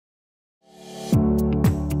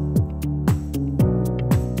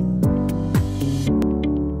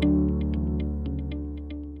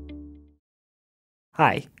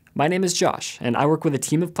Hi, my name is Josh, and I work with a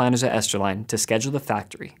team of planners at Esterline to schedule the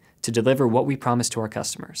factory to deliver what we promise to our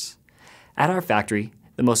customers. At our factory,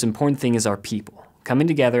 the most important thing is our people, coming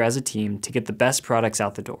together as a team to get the best products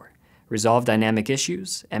out the door, resolve dynamic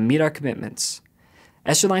issues, and meet our commitments.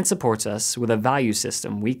 Esterline supports us with a value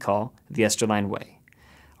system we call the Esterline Way.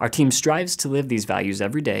 Our team strives to live these values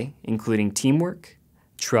every day, including teamwork,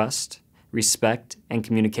 trust, respect, and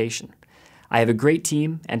communication. I have a great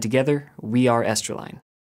team, and together, we are Esterline.